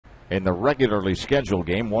in the regularly scheduled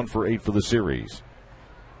game, 1 for 8 for the series.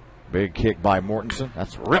 Big kick by Mortensen.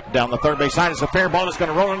 That's ripped down the third base side. It's a fair ball. It's going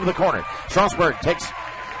to roll into the corner. Strausborger takes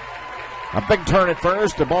a big turn at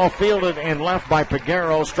first. The ball fielded and left by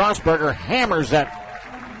Peguero. Strausborger hammers that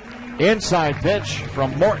inside pitch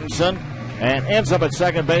from Mortensen and ends up at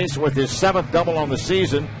second base with his 7th double on the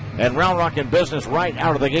season. And Round Rock in business right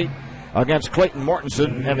out of the gate against Clayton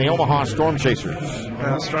Mortensen and the Omaha Storm Chasers.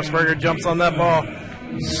 Strausborger jumps on that ball,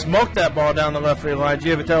 smoked that ball down the left field line.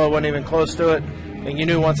 Giovitello wasn't even close to it, and you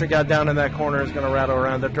knew once it got down in that corner it was going to rattle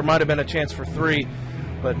around. There might have been a chance for 3,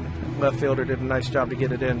 but left fielder did a nice job to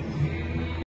get it in.